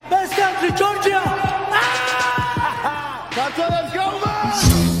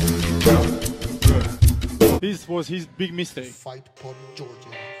was his big mistake. Fight for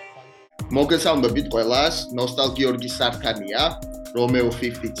Georgia. მოგესალმებით ყველას, ნოსტალ გიორგი სართანია, რომეო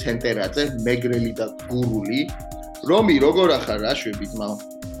 50 ცენტერაძე, მეგრელი და გურული. რომი, როგორ ახარ, რა შვები ძმა?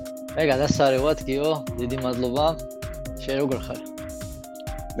 მე გადასარევად, გიო, დიდი მადლობა. შენ როგორ ხარ?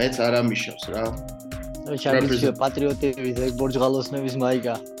 მეც არა მიშავს რა. შენ პატრიოტების ეგ ბორჯღალოსნების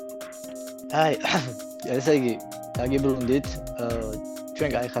მაიგა. აი, ესე იგი, დაგიბრუნდით, ჩვენ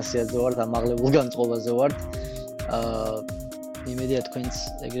გაიხასიათზე ვართ, ამაღლებულ განწყობაზე ვართ. იმედია თქვენც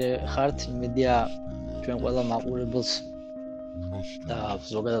ეგრე ხართ, იმედია ჩვენ ყველა მაყურებელს და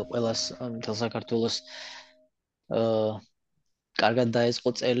ზოგადად ყველას მთელ საქართველოს კარგად დაეწყო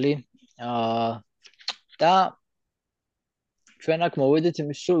წელი. და ჩვენ აქ მოვედით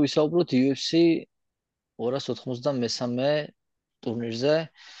იმის რომ ვისაუბროთ UFC 293 ტურნირზე,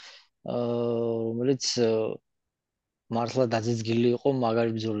 რომელიც მართლა დაძიძგილი იყო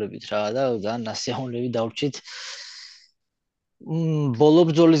მაგარი ბრძოლებით რა და ძალიან ნასიავნები დავრჩით. ბოლო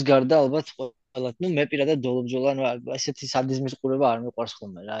ბრძოლის გარდა ალბათ ყველათ, მე პირადად ბოლო ბრძოლა, ესეთი სადიზმის ყურება არ მიყვარს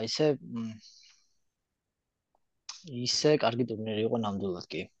ხოლმე რა, ისე კარგი ტურნირი იყო ნამდვილად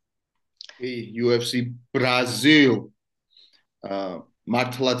კი. UFC Brazil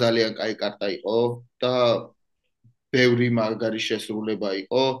მართლა ძალიან კაი კარტა იყო და ბევრი მაგარი შესრულება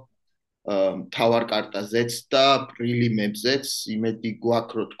იყო თავარ კარტაზეც და პრილიმებზეც. იმედი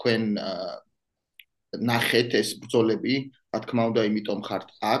გვაქვს რომ თქვენ ნახეთ ეს ბრძოლები, რა თქმა უნდა, იმიტომ ხართ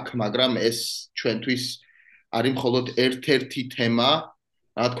აქ, მაგრამ ეს ჩვენთვის არის მხოლოდ ერთ-ერთი თემა.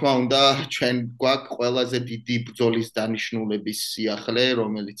 რა თქმა უნდა, ჩვენ გვაქვს ყველაზე დიდი ბრძოლის დანიშნულების სიახლე,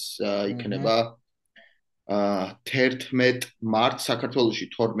 რომელიც იქნება 11 მარტს, საქართველოში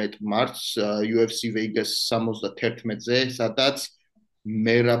 12 მარტს, UFC Vegas 71-ზე, სადაც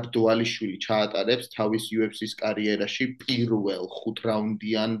მერაბ დუალიშვილი ჩაატარებს თავის UFC-ს კარიერაში პირველ 5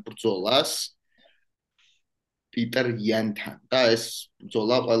 რაუნდიან ბრძოლას პიტერ იანთან. და ეს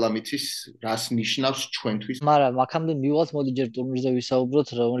ბრძოლა ყველა მიცის რას ნიშნავს ჩვენთვის. მაგრამ აქამდე მივიღოთ, მოდი ჯერ ტურნირზე ვისაუბროთ,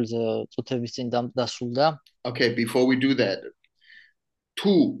 რომელიც წუთების წინ დასრულდა. Okay, before we do that,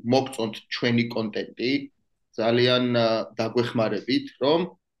 თუ მოგწონთ ჩვენი კონტენტი, ძალიან დაგვეხმარებით, რომ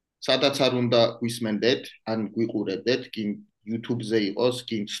სადაც არ უნდა გვისმენდეთ, ან გვიყურებდეთ, გინ YouTube-ზე იყოს,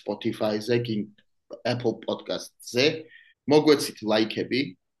 გინ Spotify-ზე, გინ Apple Podcast-ზე, მოგვეცით ლაიქები,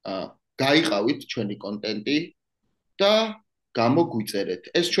 გაიყავით ჩვენი კონტენტი და გამოგვიწერეთ.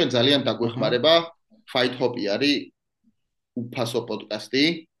 ეს ჩვენ ძალიან დაგვეხმარება. Fight Hop-ი არის უფასო პოდკასტი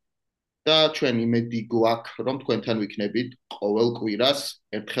და ჩვენ იმედი გვაქვს, რომ თქვენთან ვიქნებით ყოველ კვირას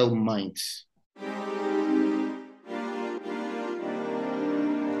ერთხელ მაინც.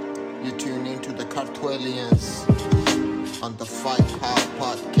 You tune into the Cartwellians on the Fight Hop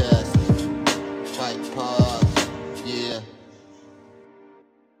podcast. Fight Pod, yeah.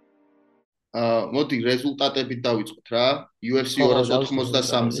 მოდი რეზულტატებით დავიწყოთ რა. UFC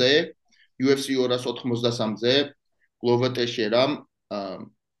 293-ზე, UFC 293-ზე გლოვო ტეშერამ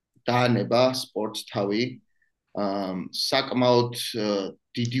დაანება სპორტს თავი. საკმაოდ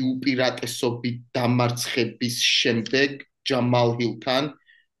დიდი უპირატესობით დამარცხების შემდეგ ჯამალ ჰილთან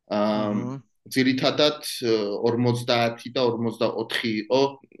ძირითადად 50 და 44 იყო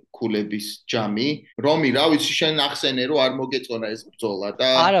ქულების ჯამი. რომი, რა ვიცი, შენ ახსენე რომ არ მოგეწონა ეს ბრძოლა და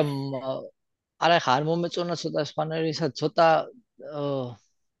არა ხა არ მომეწონა ცოტა სხვანაირისა, ცოტა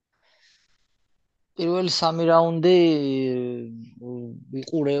პირველი 3 რაუნდი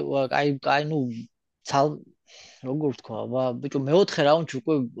ვიყურე, კაი ნუ როგორ ვთქვა, ბიჭო, მეოთხე რაუნდში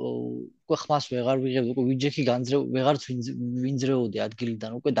უკვე ხმას ვეღარ ვიღებდი, უკვე ვიჯექი ვეღარც ვინძრეოდი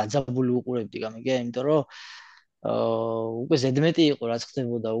ადგილიდან, უკვე დაძაბული ვუყურებდი გამიგე, იმიტომ რომ უკვე ზედმეტი იყო რაც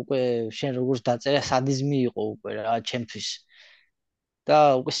ხდებოდა, უკვე შენ როგორც დაწერა სადიზმი იყო უკვე რა ჩემთვის.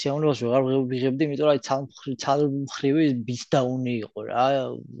 და უკვე სიამოვნებას ვეღარ ვიღებდი, იმიტომ რომ ცალმხრივი ბიცდაუნი იყო რა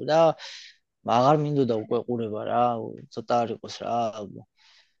და აღარ მინდოდა უკვე ყურება რა, ცოტა არ იყოს რა.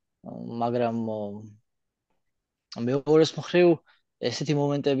 მაგრამ მეორეს მხრივ ესეთი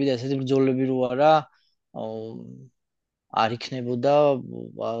მომენტები და ესეთი ბრძოლები რო არა არ იქნებოდა,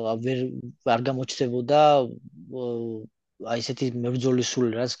 არ გამოჩნდებოდა აი ესეთი მებრძოლის სული,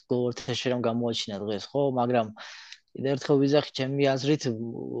 რაც გლოვო ტეშერამ გამოაჩინა დღეს, ხო? მაგრამ კიდევ ერთხელ ვიზახი, ჩემი აზრით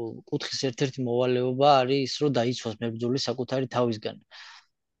კუთხის ერთ-ერთი მოვალეობა არის ის, რომ დაიცვას მებრძოლი საკუთარი თავისგან.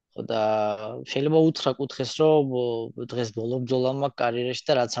 ხო და შეიძლება უთხრა კუთხეს, რომ დღეს ბოლო ბრძოლა მაქვს კარიერაში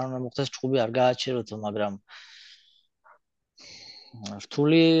და რაც არ უნდა მოხდეს, ჭუბი არ გააჩეროთო, მაგრამ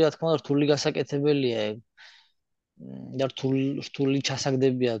რთული, რა თქმა უნდა, რთული გასაკეთებელია და რთული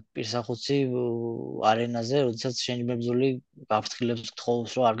ჩასაგდებია პირსახოცი არენაზე, როდესაც შენი მებრძოლი გაფრთხილებს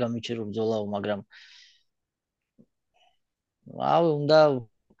გთხოვს, რომ არ გამიჩერო ბრძოლაო, მაგრამ უნდა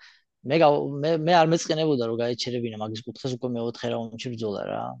მე არ მეწყენებოდა რომ გაეჩერებინა მაგის კუთხეს უკვე მეოთხე რაუნდში ბრძოლა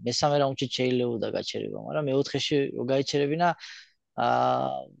რა. მესამე რაუნდში შეიძლება გაჩერება, მაგრამ მეოთხეში რომ გაეჩერებინა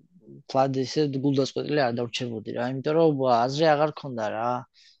აა კლად ისე გულდასყვეტილი არ დავრჩებოდი რა, იმიტომ რომ აზრი აღარ ქონდა რა.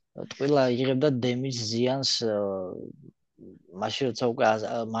 ტყილა იღებდა დემიჯს ზიანს მაშინ როცა უკვე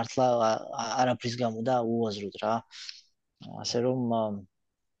მართლა არაფრის გამო და უაზროდ რა. ასე რომ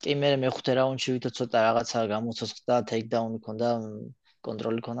კი მე მეხუთე რაუნდში ვითო ცოტა რაღაცა გამოცოცხლდა, ტეიქდაუნი ქონდა,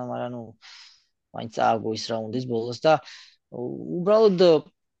 კონტროლი ქონდა, მაგრამ ნუ მაინც ააგო ის რაუნდის ბოლოს და უბრალოდ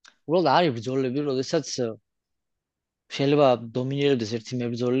არის ბრძოლები, როდესაც შეიძლება დომინირებდეს ერთი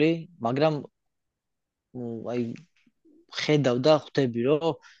მებრძოლი, მაგრამ აი ხედავ და ხვდები, რომ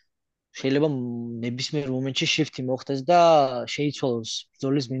შეიძლება ნებისმიერ მომენტში shifti მოხდეს და შეიცვალოს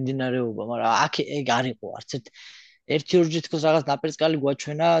ბრძოლის მიმდინარეობა, მაგრამ აქ ეგ არ იყო არც ერთი ორჯერ თქოს რაღაც ნაპერწკალი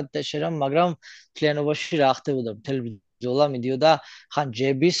გვაჩვენა ტეშერამ, მაგრამ მთლიანობაში რა ხდებოდა მთელი ბრძოლა მიდიოდა ხან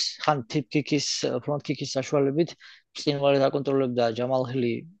ჯების, ხან tip kick-ის, front kick-ის საშუალებით წინვარე დაკონტროლებდა ჯამალ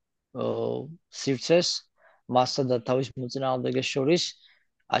ჰილი სივრცეს მასსა და თავის მოწინააღმდეგეს შორის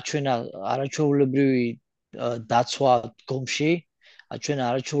აჩვენა არაჩვეულებრივი დაცვა დგომში, აჩვენა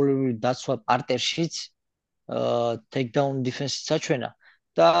არაჩვეულებრივი დაცვა პარტერშიც, takedown defense-იც აჩვენა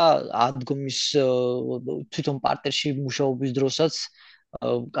და ადგომის თვითონ პარტერში მუშაობის დროსაც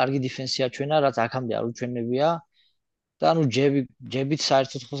კარგი დიფენსი აჩვენა, რაც აქამდე არ უჩვენებია. და ანუ ჯებით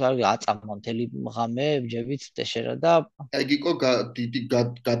საერთოდ ხო არ აწამა მთელი ღამე ჯებით ტეშერა და ეგ იყო დიდი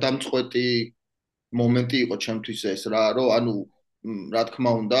გადამწყვეტი მომენტი იყო ჩემთვის ეს რა, რომ ანუ რა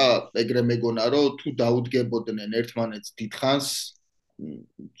თქმა უნდა, ეგრე მეგონა რომ თუ დაუდგებოდნენ ერთმანეთს დიდხანს,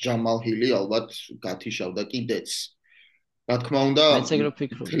 ჯამალ ჰილი ალბათ გათიშავდა კიდეც. რა თქმა უნდა,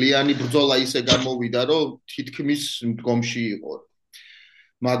 მთლიანი ბრძოლა ისე გამოვიდა, რომ თითქმის მდგომში იყო.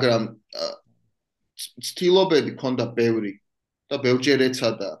 მაგრამ ცდილობები ქონდა ბევრი და ბევრჯერ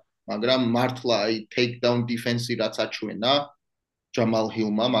ეცადა, მაგრამ მართლა აი takedown defense-ი რაც აჩვენა ჯამალ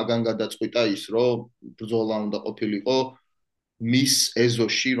ჰილმა, მაგან გადაწყვიტა ის, რომ ბრძოლა უნდა ყოფილიყო მის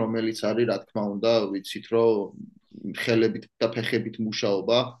ეზოში, რომელიც არის, რა თქმა უნდა, ვიცით, რომ ხელებით და ფეხებით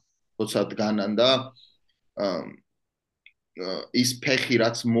მუშაობა, როცა დგანან და ის ფეხი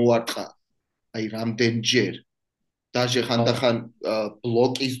რაც მოარტყა, აი რამდენჯერ დაჟე ხანდახან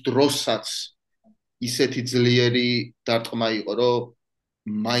ბლოკის დროსაც ისეთი ძლიერი დარტყმა იყო, რომ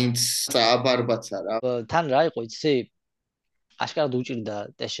მაინც წააბარბაცა რა. თან რა იყო, იცი? აშკარად უჭირდა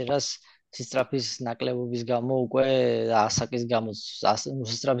ტეშერას სისტრაფის ნაკლებობის გამო უკვე ასაკის გამო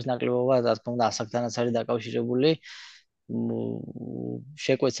სისტრაფის ნაკლებობა რა თქმა უნდა ასაკთანაც არის დაკავშირებული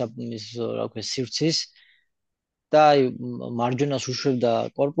შეკვეცა ის რა ქვია სივრცის და აი მარჯვენას უშვებდა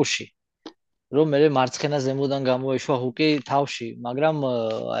კორპუსში რომ მე მარცხენა ზემოდან გამოეშვა ჰუკი თავში მაგრამ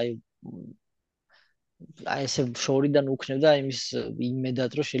აი ესე შორიდან უქნევდა იმის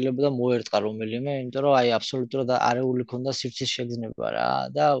იმედად რომ შეიძლება და მოერტყა რომელიმე იმიტომ რომ აი აბსოლუტურად არეული ქონდა სივრცის შეგრძნება რა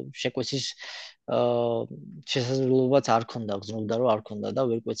და შეკვეცის შესაძლებლობაც არ ქონდა გზნობდა რომ არ ქონდა და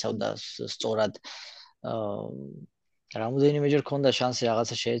ვერ კვეცავდა სწორად რამოდენიმეჯერ ქონდა შანსი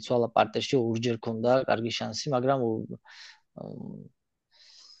რაღაცა შეეცვალა პარტერში ორჯერ ქონდა კარგი შანსი მაგრამ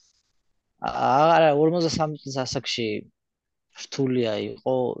არა 53 წლის ასაკში რთულია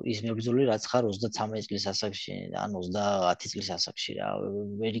იყო ის მებრძოლი რაც ხარ 33 წლის ასაკში ან 30 წლის ასაკში რა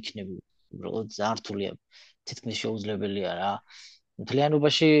ვერ იქნები უბრალოდ ძალიან რთულია თითქმის შეუძლებელია რა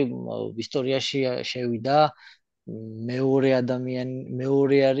მთლიანობაში ისტორიაში შევიდა მეორე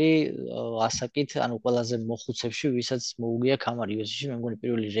არის ასაკით ანუ ყველაზე მოხუცებში ვისაც მოუგია კამარი UFC-ში მე მგონი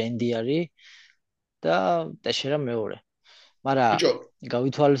პირველი რენდი არის და ტეშერა მეორე მაგრამ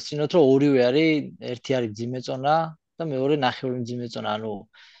გავითვალისწინოთ რომ ორივე არის ერთი არის ძიმეწონა და მეორე ნახევარი ძიმეწონა ანუ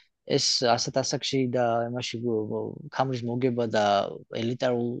ეს ასეთ ასაკში და იმაში კამრის მოგება და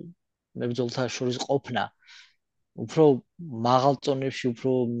ელიტარულ მებრძოლთა შორის ყოფნა უფრო მაღალ წონებში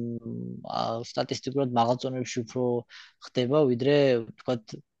უფრო სტატისტიკურად მაღალ წონებში უფრო ხდება ვიდრე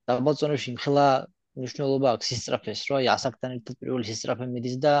თქვათ დაბალ წონებში იმხელა მნიშვნელობა აქვს სისწრაფეს რომ აი ასაკთან ერთად პირველი სისწრაფე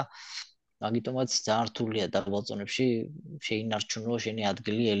მიდის და მაგიტომაც ძალიან რთულია დაბალ წონებში შეინარჩუნო შენი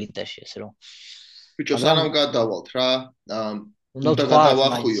ადგილი ელიტაში ესე რომ ბიჭო სანამ გადავალთ რა უნდა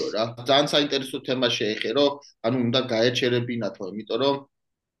გადავახვიო რა ძალიან საინტერესო თემა შეეხერო ანუ უნდა გაეჩერებინათო იმიტომ რომ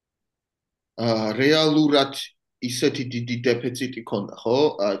რეალურად ისეთი დიდი დეფიციტი ქონდა ხო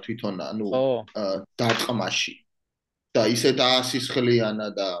თვითონ ანუ დარტყმაში და ისე დაასისხლიანა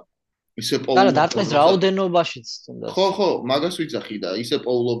და ისე პოულობდა და დარტყმის რაოდენობაშიც თუნდაც ხო მაგას ვიძახი და ისე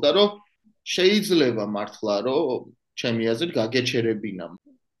პოულობდა რომ შეიძლება მართლა რომ ჩემი აზრით გაგეჩერებინა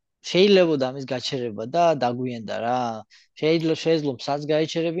შეიძლება და ამის გაჩერება და დაგვიენდა რა შეიძლება მსაც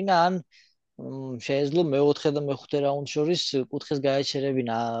გაეჩერებინა ან შეეძლო მეოთხე და მეხუთე რაუნდ შორის კუთხეს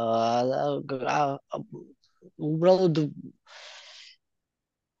გაეჩერებინა. უბრალოდ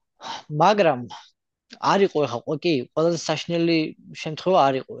მაგრამ არ იყო ეხლა კი ყველაზე საშინელი შემთხვევა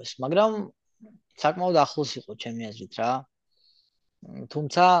არ იყო ეს, მაგრამ საკმაოდ ახლოს იყო ჩემი აზრით რა.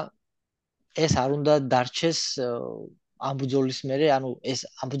 თუმცა ეს არ უნდა დარჩეს ამ ბრძოლის მერე, ანუ ეს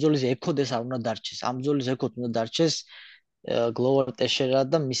ამ ბრძოლის ეკოდ ეს არ უნდა დარჩეს. ამ ბრძოლის ეკოდ უნდა დარჩეს გლოვარ ტეშერა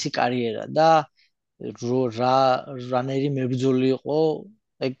და მისი კარიერა და რანერი მებრძოლი იყო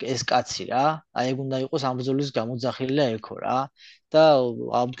ეს კაცი რა. აი ეგ უნდა იყოს ამ ბრძოლის გამოძახილი და ეკო რა. და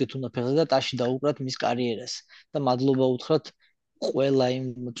ალბათ უნდა ფეხზე და ტაში დაუკრათ მის კარიერას და მადლობა უთხრათ ყველა იმ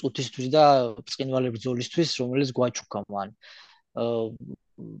წუთისთვის და ბრწყინვალე ბრძოლისთვის, რომელიც გვაჩუქა მან.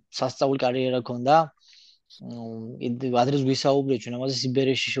 სასწაული კარიერა ჰქონდა. ადრეს ვისაუბრეთ ჩვენ ამაზე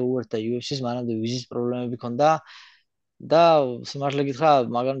სიბერეში შეუერთდა UFC-ს, მანამდე ვიზის პრობლემები ჰქონდა და სიმართლე გითხრა,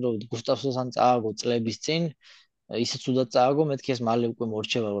 მაგრამ გუსტავსონთან წააგო წლების წინ, ისიც უდად წააგო, მეთქი ეს მალე უკვე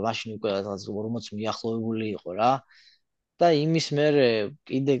მორჩება, მაშინ უკვე რაღაც 40 მიახლოვებული იყო რა. და იმის მერე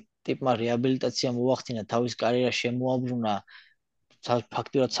კიდე ტიპმა რეაბილიტაცია მოახდინა, თავის კარიერა შემოაბრუნა,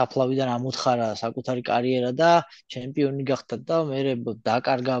 ფაქტიურად საფლავიდან ამოთხარა საკუთარი კარიერა და ჩემპიონი გახდა და მერე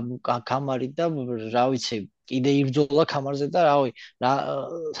დაკარგა კამარი და რა ვიცი, კიდე იბრძოლა კამარზე და რავი, რა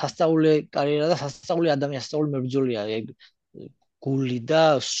სასწაული კარიერა და სასწაული ადამიანი, სასწაული მებრძოლია, ეგ გული და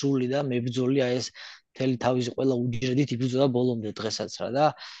სული და მებრძოლია ეს მთელი თავისი ყველა უჯრედით იბრძოდა ბოლომდე დღესაც რა და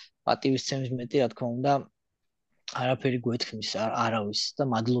პატივისცემის მეტი რა თქმა უნდა არაფერი გვეთქმის არავის და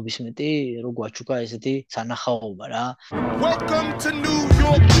მადლობის მეტი რო გვაჩუქა ესეთი სანახაობა რა. Welcome to New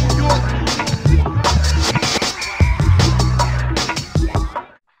York, New York.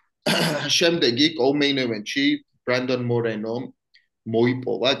 შემდეგი co-main event-ში ბრენდონ მორენო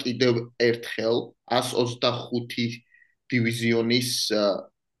მოიპოვა კიდევ ერთხელ 125 დივიზიონის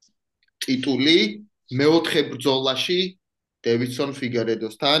ტიტული მეოთხე ბრძოლაში დევიდსონ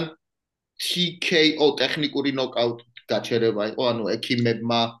ფიგერედოსთან TKO ტექნიკური ნოკაუტ გაჩერება იყო, ანუ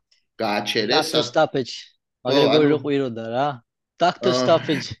ექიმებმა გააჩერეს. დაქტორ სტაფეჯი. მაგრამ რო ყვიროდა რა. დაქტორ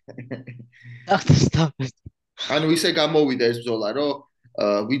სტაფეჯი. დაქტორ სტაფეჯი. ანუ ისე გამოვიდა ეს ბრძოლა, რომ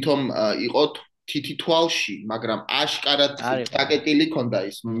ვითომ იყო თითი თვალში, მაგრამ აშკარად დაკეტილი ქონდა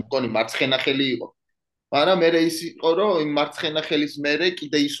ის, მგონი მარცხენა ხელი იყო. მაგრამ მერე ის იყო, რომ იმ მარცხენა ხელის მერე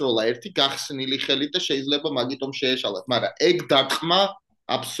კიდე ისროლა ერთი გახსნილი ხელი და შეიძლება მაგიტომ შეეშალათ, მაგრამ ეგ დარტყმა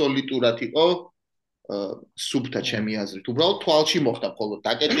აბსოლუტურად იყო სუბთა ჩემი აზრით. უბრალოდ თვალში მოხდა, ხოლო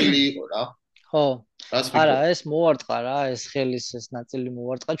დაკეტილი იყო რა. ხო. არა, ეს მოვარტყა რა, ეს ხელის ეს ნაწილი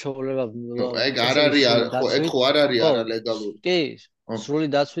მოვარტყა, ჩაოლება. ეგ არ არის, ხო, ეგ ხო არ არის არალეგალური. კი, სრული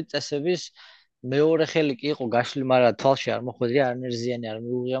დაცვით წესების მეორე ხელი კი იყო გაშლილი, მაგრამ თვალში არ მოხვედრია, არანაირი ზიანი არ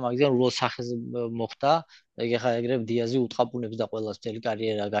მიუღია, მაგრამ უბრალოდ სახეზე მოხდა. ეგ ახლა ეგრევე დიაზი უტყაპუნებს და ყველას მთელი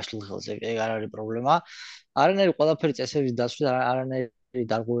კარიერა გაშლილ ხელს, ეგ არ არის პრობლემა. არანაირი ყველაფერი წესების დაცვით არანაირი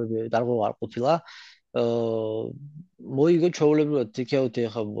დარღვევა არ ყოფილა. მოიგო ჩაოლებრივად TKO-ი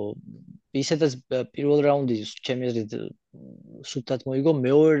ახლა ისედაც პირველ რაუნდი ჩემი აზრით სუფთად მოიგო,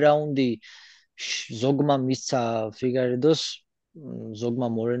 მეორე რაუნდი ზოგმა მისცა ფიგერედოს, ზოგმა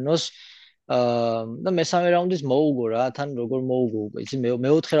მორენოს და მესამე რაუნდის მოუგო რა, თან როგორ მოუგო უკვე. იცი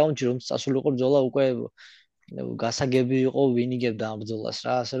მეოთხე რაუნდში რომ წასულიყო ბრძოლა უკვე გასაგები იყო ვინ იგებდა ამ ბრძოლას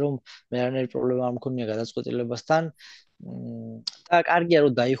რა, ასე რომ მე არანაირი პრობლემა არ მქონია გადაწყვეტილებასთან. და კარგია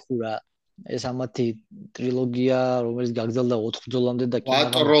რომ დაიხურა ეს ამათი ტრილოგია, რომელიც გაგრძელდა 4 ბრძოლამდე და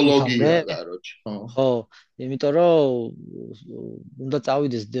კვატროლოგია, კაროჩი. ხო, იმიტომ რომ უნდა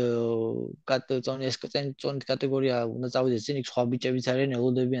წავიდეს წონით კატეგორია, უნდა წავიდეს წინ, იქ სხვა ბიჭებიც არიან,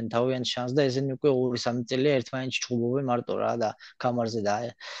 ელოდებიან თავიანთ შანსს და ესენი უკვე 2-3 წელია ერთმანეთში ჩხუბობენ მარტო რა და კამარზე და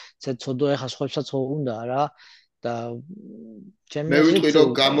ესეც ცოდო ეხა სხვებსაც ხო უნდა რა და მე ვიტყვი რომ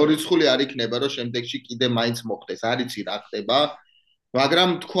გამორიცხული არ იქნება რომ შემდეგში კიდე მაინც მოხდეს, არ იცი რა ხდება. მაგრამ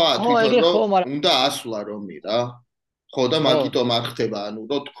თქვა თვითონ რომ უნდა ასვლა რომი რა. ხო და მაგიტომ არ ხდება, ანუ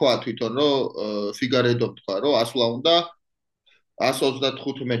რომ თქვა თვითონ რომ ფიგერედომ თქვა რომ ასვლა უნდა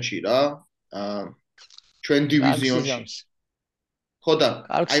 135-ში რა. ჩვენ დივიზიონში. ხო და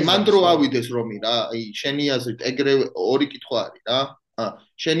აი მან დრო ავიდეს რომი რა. აი შენი აზრით ეგრევე ორი კითხვა არის რა.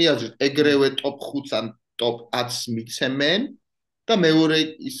 შენი აზრით ეგრევე ტოპ 5-ს ან ტოპ 10-ს მიცემენ და მეორე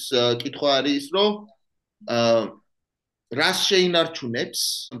ის კითხვა არის ის რომ რას შეინარჩუნებს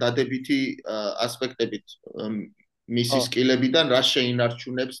დადებითი ასპექტებით მისი სკილებიდან რას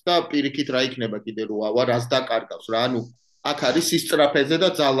შეინარჩუნებს და პირიქით რა იქნება კიდე რო ავა რას დაკარგავს რა ანუ აქ არის სისწრაფეზე და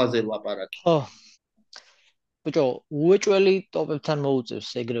ძალაზე ლაპარაკი. ხო. ბიჭო, უეჭველი ტოპებთან მოუწევს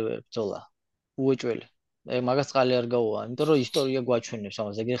ეგრევე ბრძოლა. უეჭველი. მაგას წყალი არ გაუვა, იმიტომ რომ ისტორია გვაჩვენებს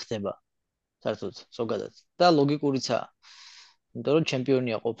ამას, ეგრე ხდება. საერთოდ ზოგადად და ლოგიკურიცაა. იმიტომ რომ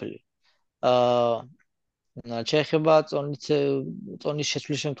ჩემპიონია ყოფილი. შეეხება წონის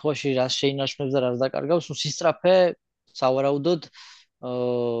შეცვლის შემთხვევაში რას შეინარჩუნებს და რას დაკარგავს, სისწრაფე სავარაუდოდ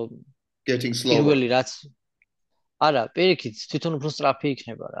Getting slower. პირველი რაც არა, პირიქით თვითონ უფრო სწრაფი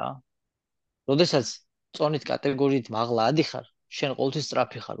იქნება რა. როდესაც წონით კატეგორიით მაღლა ადიხარ, შენ ყოველთვის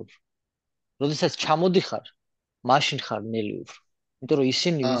სწრაფი ხარ უფრო. როდესაც ჩამოდიხარ, მაშინ ხარ ნელი უფრო. იმიტომ რომ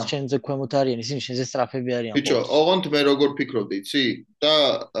ისინი ვის შენზე ქვემოთ არიან, ისინი შენზე სწრაფები არიან. ბიჭო, ოღონდ მე როგორ ფიქრობდი, იცი? და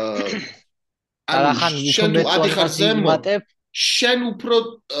არახან შენ თუ ადიხარ ზემო,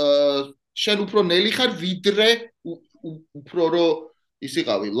 შენ უფრო ნელი ხარ ვიდრე უფრო რო ის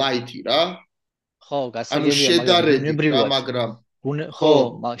იყავი ლაითი რა. ხო, გასაგებია, მაგრამ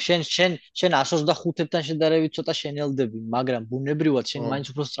ხო, შენ 125-დან შედარებით ცოტა შენელდები, მაგრამ ბუნებრივად შენ მაინც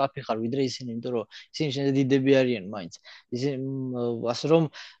უფრო სწრაფი ხარ ვიდრე ისინი, იმიტომ რომ ისინი შენზე დიდები არიან მაინც. ისინი ასე რომ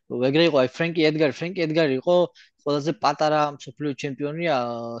ეგრე იყო, აი ფრენკი ედგარი იყო ყველაზე პატარა მსოფლიო ჩემპიონია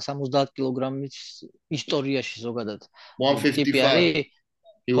 70 კილოგრამის ისტორიაში ზოგადად. 155.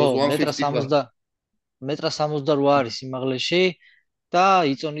 ხო, მეტრა 68 არის სიმაღლეში. და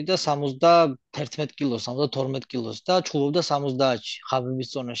იწონიდა 71 კილოს, 72 კილოს და ჩხუბობდა 70-ში,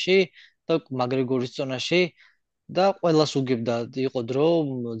 ხაბიბის წონაში და მაგრეგორის წონაში და ყველას უგებდა, იყო დრო,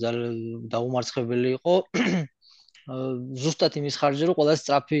 ძალიან დაუმარცხებელი იყო. ზუსტად იმის ხარჯზე, რომ ყველა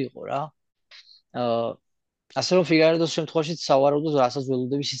სწრაფი იყო რა. ასე რომ ფიგარედოს შემთხვევაში სავარაუდოდ რასაც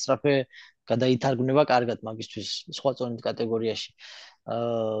ველოდები სისწრაფე გადაითარგმნება კარგად მაგისთვის სხვა წონით კატეგორიაში.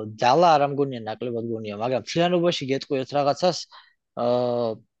 ძალა არ ამგონია ნაკლებად გონია, მაგრამ მთლიანობაში გეტყვი ერთ რაღაცას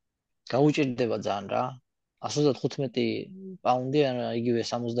გაუჭირდება ძალიან რა. 125 პაუნდი, იგივე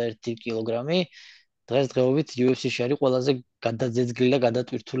 61 კილოგრამი. დღესდღეობით UFC-ში არის ყველაზე გადაძეძგილი და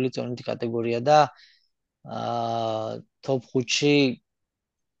გადატვირთული წონითი კატეგორია და top 5-ში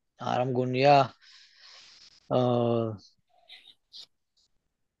არ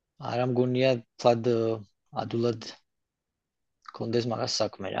ამგონია თად ადულად კონდეს მაგას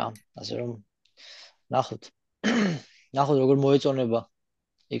საქმე რა. ასე რომ ნახოთ. ნახოთ როგორ მოეწონება.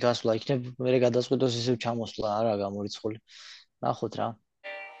 იქ ასვლა იქნებ მე გადაწყვიტოს ისევ ჩამოსვლა არა გამორიცხული. ნახოთ რა.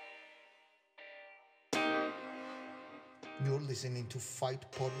 You're listening to Fight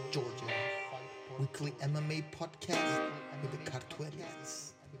Pod Georgia, weekly MMA podcast with the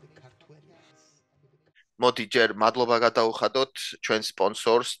Kartvelians. მოდი ჯერ მადლობა გადაუხადოთ ჩვენ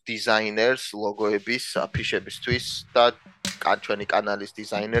სპონსორს, დიზაინერს, ლოგოების, აფიშებისთვის და ჩვენი კანალის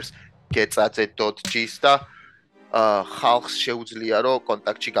დიზაინერს getsaze.gis და ხალხს შეუძლია რომ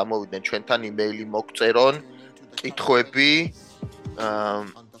კონტაქტში გამოვიდნენ ჩვენთან იმეილი მოგწერონ კითხვები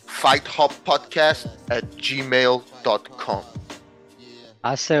fighthop.podcast@gmail.com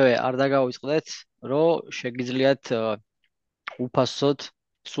ასევე არ დაგავიწყდეთ რომ შეგიძლიათ უფასოდ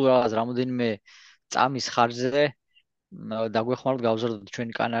სულ რაღაც რამოდენიმე წამის ხარჯზე დაგვეხმაროთ გავზარდოთ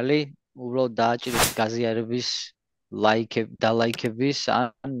ჩვენი კანალი, უბრალოდ დააჭირეთ გაზიარების ლაიქების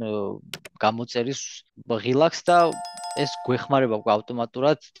ან გამოწერის ღილაკს და ეს გვეხმარება უკვე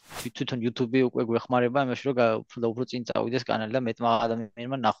ავტომატურად თვითონ YouTube უკვე გვეხმარება იმაში რომ უფრო წინ წავიდეს კანალი და მეტმა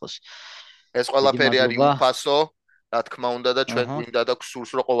ადამიანმა ნახოს. ეს ყველაფერი არის უფასო, რა თქმა უნდა და ჩვენ გვინდა და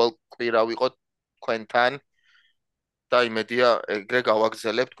გსურს რომ ყოველ კვირა ვიყოთ თქვენთან და იმედია ეგრე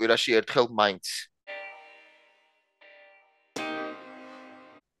გავაგზავნებთ კვირაში ერთხელ მაინც.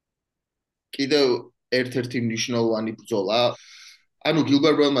 კიდევ ერთ-ერთი მნიშვნელოვანი ბრძოლა. ანუ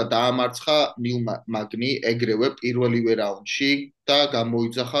გილბერტ ბროუნმა დაამარცხა ნილ მაგნი ეგრევე პირველივე რაუნდში და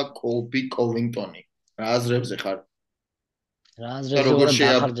გამოიძახა კოლბი კოვინგტონი. რა აზრებზე ხარ?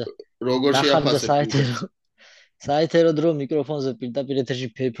 როგორ შეაფასებ? საერთოდ რომ მიკროფონზე პირდაპირ ეთერში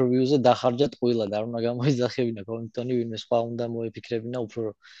pay-per-view-ზე დახარჯა ტყუილა და არ უნდა გამოიძახებინა კოვინგტონი, ვინმე სხვა უნდა მოეფიქრებინა უფრო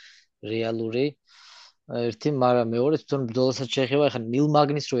რეალური. ერთი, მაგრამ მეორე თვითონ ბრძოლასაც შეეხება, ახლა ნილ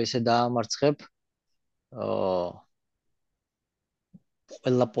მაგნის რო ესე დაამარცხებ,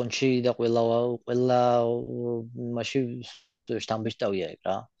 ყველა პონჩი და ყველა მასში შტამბეშტავია ეგ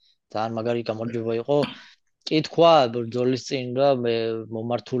რა. ძალიან მაგარი გამარჯვება იყო. კითხვა ბრძოლის წინ რა მე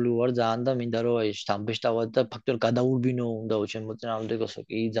მომართული ვარ ძალიან და მინდა რომ აი შტამბეშტავა და ფაქტობრივად გადაურბინო უნდა ჩემ მოწინააღმდეგოსო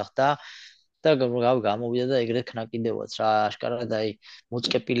კი იძახდა და გამოვიდა და ეგრეთ ქნაკიდევაც რა აშკარად აი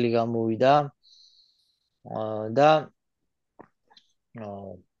მოწყეპილი გამოვიდა. და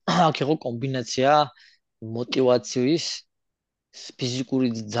აქ იყო კომბინაცია мотиваციის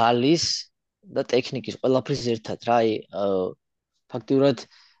ფიზიკური ძალის და ტექნიკის ყველაფრის ერთად რა აი ფაქტობრივად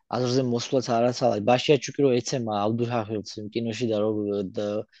აზრზე მოსვლაც არაცალ ბაშიაჩუკი რო ეცემა აბდულჰაფილს კინოში და რო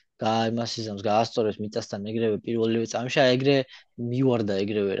გაიმასიზამს გაასწორებს მიწასთან ეგრევე პირველივე წამში ეგრე მივარდა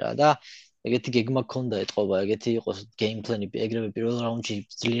ეგრევე რა და ეგეთი გეგმა გქონდა ეთყობა ეგეთი იყოს გეიმ პლანი ეგრევე პირველ რაუნდში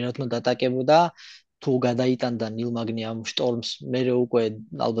ძლიერად უნდა დატაკებოდა თუ გადაიტანდა ნილ მაგნი ამ შტორმს, მერე უკვე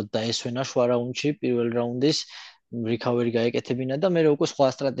ალბათ დაესვენა შუა რაუნდში პირველ რაუნდის recovery გაეკეთებინა და მერე უკვე სხვა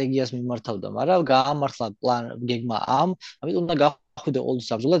სტრატეგიას მიმართავდა, მაგრამ გაამართლა გეგმა ამიტომ უნდა გახვიდე ყოველთვის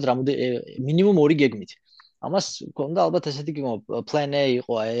საბრძოლად რამოდე მინიმუმ 2 გეგმით. ამას ქონდა ალბათ ესეთი გეგმა plan A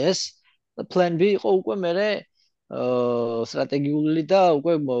იყო ეს და plan B იყო უკვე მერე სტრატეგიული და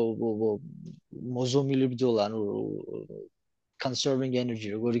უკვე მოზომილი ბრძოლა, ანუ conserving energy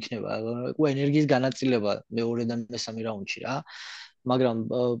როგორ იქნება, უკვე ენერგიის განაწილება მეორე და მესამე რაუნდში რა. მაგრამ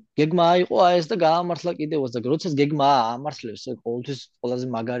გეგმა იყო ეს და გაამართლა კიდევაც და როდესაც გეგმა ამართლებს, ყოველთვის ყველაზე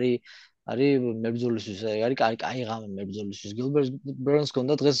მაგარი არის მებრძოლისთვის, არის კაი ღამე მებრძოლისთვის. გილბერტ ბერნს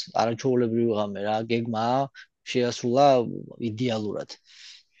ჰქონდა დღეს არაჩვეულებრივი ღამე რა, გეგმა შეასრულა idеალურად.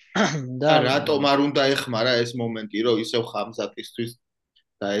 და რატომ არ უნდა ეხმარა ეს მომენტი, რომ ისევ ხამზატისთვის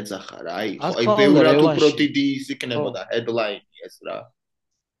დაეძახა რა. აი ბევრად უფრო დიდი ის იქნებოდა headline-ი ეს რა.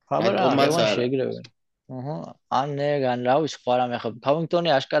 რატომაც არ ეგრევე. ან რა ვიცი, სხვა რამე ხო.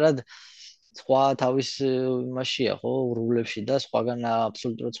 Covington-ი აშკარად სხვა თავის იმაშია ხო, ურვლებში და სხვაგან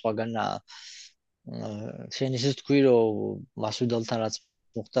აბსოლუტურად სხვაგან შენ ისე თქვი, რომ მასვიდალთან რაც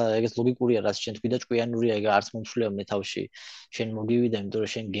მოხდა, ეგეც ლოგიკურია, რაც შენ თქვი და ჭკვიანურია, ეგ არც მომსვლია მე თავში. შენ მოგივიდა, იმიტომ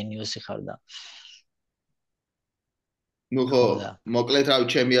რომ შენ გენიოსი ხარ და ნუ ხო, მოკლედ რავი,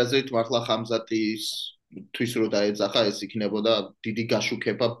 ჩემი აზრით მართლა ხამზატის თვის რო დაეძახა, ეს იქნებოდა დიდი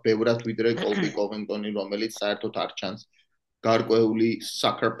გაშუქება ბევრად ვიდრე კოლბი კოვინგტონი, რომელიც საერთოდ არ ჩანს გარკვეული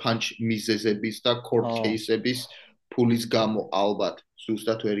sucker punch მიზეზების და court case-ების ფულის გამო ალბათ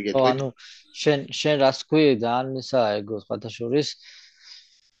ზუსტად ვერ იგეთქვით. ანუ შენ რას თქვი, ძალიან ისა ეგო სხვათაშორის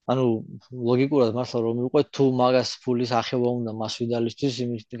ანუ ლოგიკურად მართლა რომ მიყვეთ თუ მაგას ფულის ახევა უნდა მასვიდალისთვის,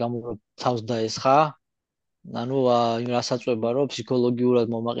 იმის გამო რომ თავს დაესხა, ანუ რასაც წובה რომ ფსიქოლოგიურად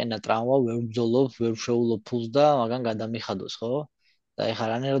მომაყენა ტრავმა, ვერ ბრძოლობ, ვერ შეულობ ფულს და მაგან გადამიხადოს, ხო? და ეხლა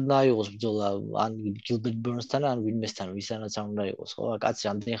რანაირად უნდა იყოს ბრძოლა ან გილბერტ ბერნსთან ან ვინმესთან, ვისანაც არ უნდა იყოს, ხო? კაცი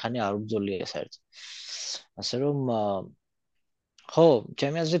რამდენი ხანი არ უბრძოლია საერთოდ. ასე რომ ხო,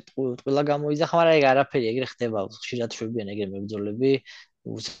 ჩემი აზრით ყველა გამოიძახა, მაგრამ ეგ არაფერი, ეგრე ხდება, ხშირად შვებიან ეგრე მებრძოლები,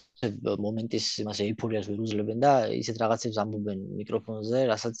 მომენტის იმას ეიფორიას ვერ უძლებენ და ისეთ რაღაცებს ამბობენ მიკროფონზე,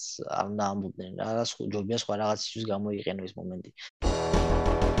 რასაც არ უნდა ამბობდნენ, რა ჯობია სხვა რაღაცისთვის გამოიყენო ეს მომენტი.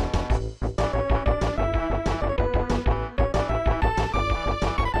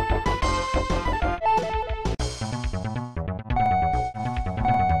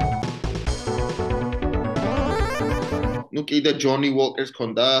 ნუ კიდე ჯონი უოკერს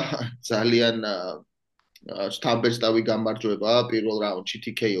ქონდა ძალიან სტამბერსტავი გამარჯვება პირველ რაუნდში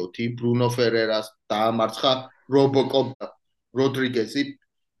TKO-თი, ბრუნო ფერერას დაამარცხა რობოკოპ როდრიგესი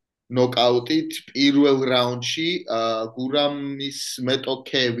ნოკაუტით პირველ რაუნდში, გურამის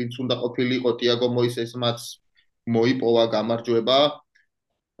მეტოქე, ვინც უნდა ყოფილიყო ტიაგო მოისესმაც მოიპოვა გამარჯვება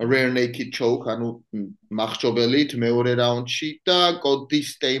rare naked choke, ანუ მახჭობელით მეორე რაუნდში და კოდი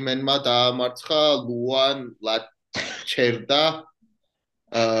სტეიმენმა დაამარცხა ლუან ჩერდა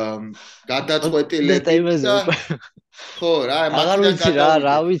გადაწყვეტილებით და ხო რა მაქედან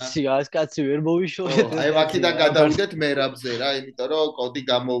რა ვიცი ეს კაცი ვერ მოვიშორეთ აი მაქედან გადავიდეთ მერაბზე რა იმიტომ რომ კოდი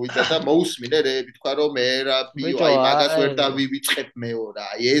გამოვიდა და მოусმინე რეები თქვა რომ მერაბი აი მაგას ვერ დავივიწყებ მეო რა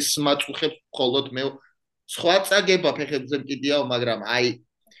აი ეს მაწუხებს მხოლოდ მე სხვა წაგება ფეხებზე მკიდიაო მაგრამ აი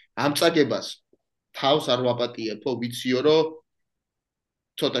ამ წაგებას თავს არ ვაპატიებო ვიციო რომ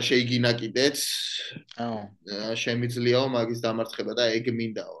ცოტა შეიგინა კიდეც შემიძლიაო მაგის დამარცხება და ეგ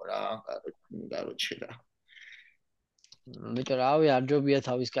მინდაო რა კაროჩე რა მეტყვი რავი არ ჯობია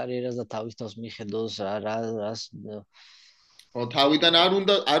თავის კარიერას და თავის თავს მიხედოს რას ო თავიდან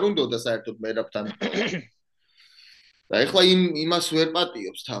არ უნდა საერთოდ მერაბთან და ეხლა იმას ვერ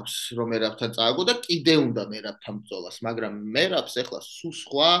პატიობს თავს რომ მერაბთან წააგო და კიდე უნდა მერაბთან ბრძოლას მაგრამ მერაბს ეხლა სულ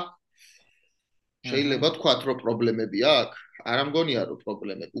სხვა შეიძლება თქვათ რომ პრობლემები აქვს არ ამგონია რომ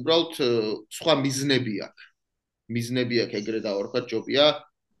პრობლემები უბრალოდ სხვა მიზნები აქვს ეგრე დავარქვათ ჯობია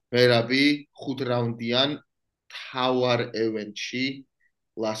მერაბი 5 რაუნდიან თავარ ევენტში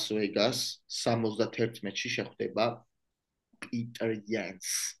ლას ვეგას 71-ში შეხვდება პიტერ იანს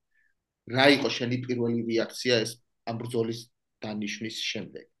რა იყო შენი პირველი რეაქცია ეს ამ ბრძოლის დანიშნის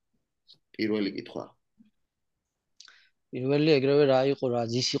შემდეგ პირველი კითხვა პირველი ეგრევე რა იყო რა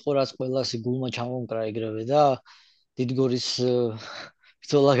ის იყო რაც ყველას გულმა ჩამომკრა ეგრევე და დიდგორის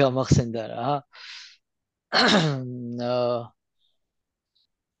ბრძოლა გამახსენდა რა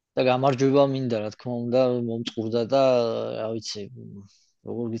და გამარჯვება მინდა რა თქმა უნდა მომწყურდა და რა ვიცი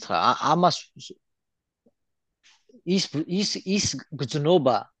როგორ გითხრა ამას ის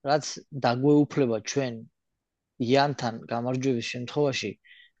გძნობა რაც დაგვეუფლება ჩვენ იანთან გამარჯვების შემთხვევაში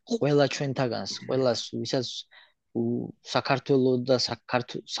ყველა ჩვენთაგანს ყველას ვისაც საქართველოს და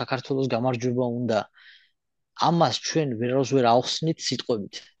საქართველოს გამარჯვება უნდა. ამას ჩვენ ვერავს ვერ ავხსნით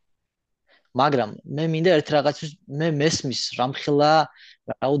სიტყვებით. მაგრამ მე მინდა ერთ რაღაცის მე მესმის რამხელა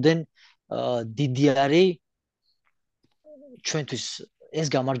რაოდენ დიდი არის ჩვენთვის ეს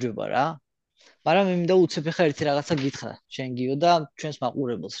გამარჯვება რა. მაგრამ მე მინდა უცებ ხა ერთი რაღაცა გითხრა შენ გიო და ჩვენს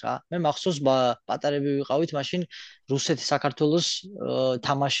მაყურებელს რა. მე მახსოვს პატარები ვიყავით მაშინ რუსეთი საქართველოს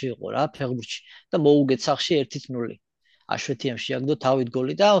თამაში იყო რა ფეხბურთში და მოუგეთ სახში 1-0. აშვეთიამ შეაგდო თავით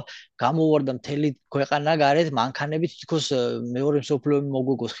გოლი და გამოვარდა მთელი ქვეყანა გარეთ მანქანებით თქოს მეორე მსოფლიო ომი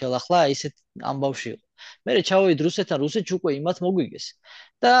მოგვიგოს ხელახლა ისეთ ამბავში იყო. მე ჩავედით რუსეთთან რუსეთში უკვე იმათ მოგვიგეს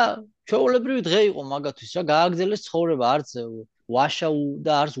და ჩვეულებრივი დღე იყო მაგათვის რა გააგზელეს ცხოვრება არც ვაშა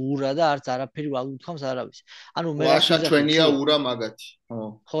და არც ურა და არც არაფერი უთქვამს არავის. ანუ მე ვაშა ჩვენია ურა მაგათი.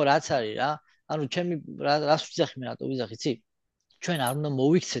 ხო რაც არის რა. ანუ ჩემი რას ვიზახი მე რატო ვიზახი ცი? ჩვენ არ უნდა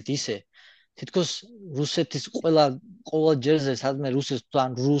მოვიქცეთ ისე თითქოს რუსეთის ყველა ჯერზე სადმე რუსეთს თუ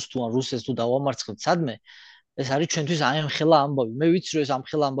ან რუსეთს თუ დავამარცხებთ სადმე ეს არის ჩვენთვის ამხელა ამბავი. მე ვიცი რომ ეს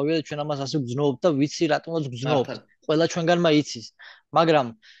ამხელა ამბავია და ჩვენ ამას ასე გძნობთ და ვიცი რატომაც გძნობთ. ყველა ჩვენგანმა იცის. მაგრამ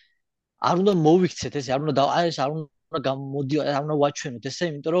არ უნდა მოვიქცეთ ეს არ უნდა არ უნდა ვაჩვენოთ ესე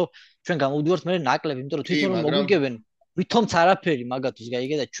იმიტომ რომ ჩვენ გამოვდივართ მე ნაკლები იმიტომ რომ თვითონ მოგვიგებენ ვითომც არაფერი მაგათვის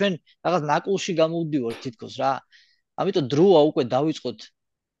გაიგე და ჩვენ რაღაც ნაკლში გამოვდივართ თითქოს რა. ამიტომ დროა უკვე დავიწყოთ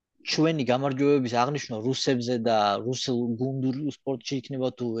ჩვენი გამარჯვებების აღნიშვნა რუსებზე და რუსულ გუნდურ სპორტში იქნება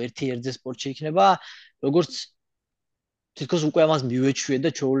თუ ერთ-ერთზე სპორტში იქნება როგორც თითქოს უკვე ამას მივეჩვიე და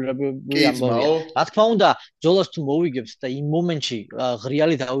ჩვეულებრივი ამბავია. რა თქმა უნდა ბრძოლას თუ მოვიგებთ და იმ მომენტში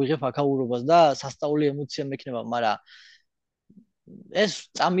ღრიალი დავიღებ აქაურობას და სასწაული ემოცია მექნება მაგრამ ეს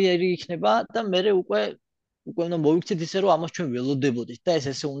წამიერი იქნება და მე უკვე უნდა მოვიქცეთ ისე რომ ამას ჩვენ ველოდებოდით და ეს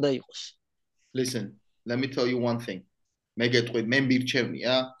ესე უნდა იყოს. Listen, let me tell you one thing. მე გეტყვით მე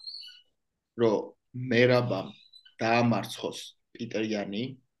მირჩევნია რომ მერაბამ დაამარცხოს პიტერიანი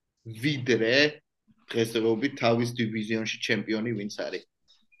ვიდრე დღესდღეობით თავის დივიზიონში ჩემპიონი ვინც არის.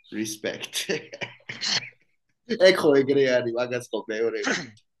 Respect. ეხო ეგრე არის მაგას ხო მეორე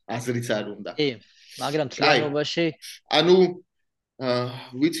აზრიც არ უნდა. კი, მაგრამ თლიანობაში ანუ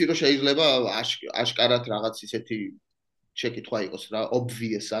ვიცი რომ შეიძლება აშკარად რაღაც ისეთი შეკითხვა იყოს რა,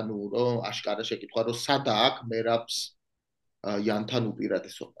 obvious ანუ რომ აშკარა შეკითხვა რომ სადა აქვს მერაბს იანთან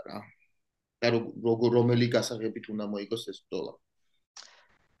უპირატესობა რა. და რომელი გასაღებით უნდა მოიგოს ეს ბრძოლა?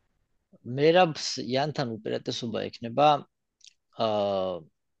 მერაბს იანთან უპირატესობა ექნება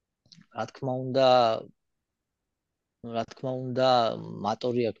რა თქმა უნდა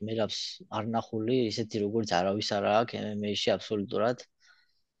მატორი აქვს მერაბს არ ნახული ისეთი როგორც არავის არ აქვს MMA-ში აბსოლუტურად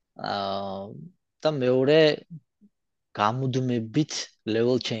და მეორე გამუდმებით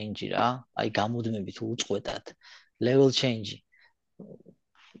level change რა აი გამუდმებით უწყვეტად level change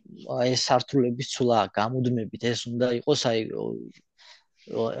აი სართულების ცვლა გამუდმებით ეს უნდა იყოს აი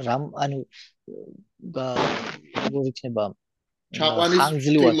რამ ანუ როგორ იქნება ჩაყვანის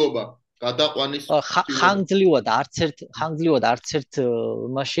ცდილობა გადაყვანის ხანგრძლივად არც ერთ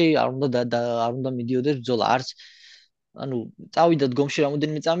მასში არ უნდა მიდიოდეს ბრძოლა არც ანუ წავიდა დგომში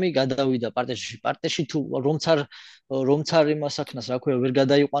რამოდენიმე წამი გადავიდა პარტეში თუ რომც არ იმას აქნას რა ქვია ვერ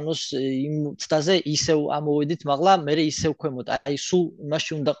გადაიყვანოს იმ ცდაზე ისევ ამოვედით მაღლა მე ისევ ქვემოთ აი სულ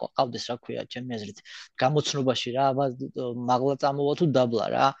იმაში უნდა ყავდეს რა ქვია ჩემი აზრით გამოცნობაში რა მაღლა წამოვა თუ დაბლა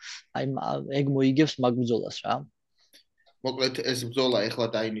რა აი ეგ მოიგებს მაგ ბრძოლას რა მოკლედ ეს ბრძოლა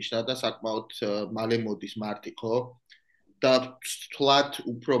ეხლა დაინიშნა და საკმაოდ მალე მოდის მარტი ხო და თვლად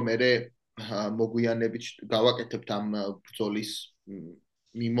უფრო მერე მოგვიანებით გავაკეთებთ ამ ბრძოლის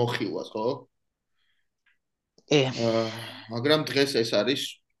მიმოხილვას ხო? მაგრამ დღეს ეს არის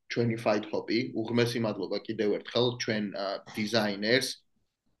ჩვენი fight hobby. უღმესი მადლობა კიდევ ერთხელ ჩვენ designers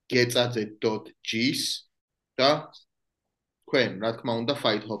getsadze.gis და თქვენ რა თქმა უნდა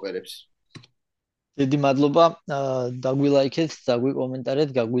fight hopper-ებს. დიდი მადლობა დაგვილაიქეთ, დაგვიკომენტარეთ,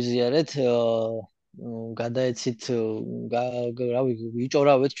 გაგვიზიარეთ, გადაეცით, რავი,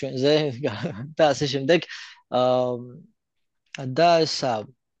 ვიჭორავეთ ჩვენზე და ასე შემდეგ. და ესა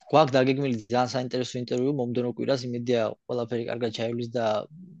გვაქვს დაგეგმილი ძალიან საინტერესო ინტერვიუ მომდევნო კვირას, იმედია ყველაფერი კარგად ჩაივლის და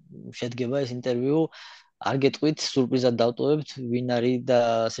შედგება ეს ინტერვიუ. არ გეტყვით, სურპრიზად დავტოვებთ ვინ არის და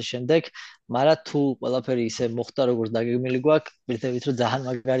ასე შემდეგ, მაგრამ თუ ყველაფერი ისე მოხდა როგორც დაგეგმილი გვაქვს, ვირთებით რომ ძალიან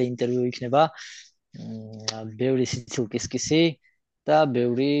მაგარი ინტერვიუ იქნება. ბევრი სიცილკისკისი და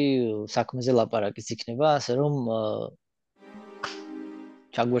ბევრი საქმეზე ლაპარაკიც იქნება, ასე რომ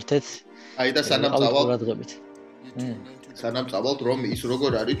ჩაგვერთეთ. აი და სანამ წავალთ რომ ის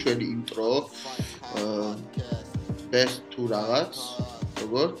როგორ არის ჩვენი ინტრო best to რაღაც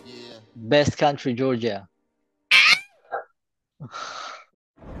როგორ best country Georgia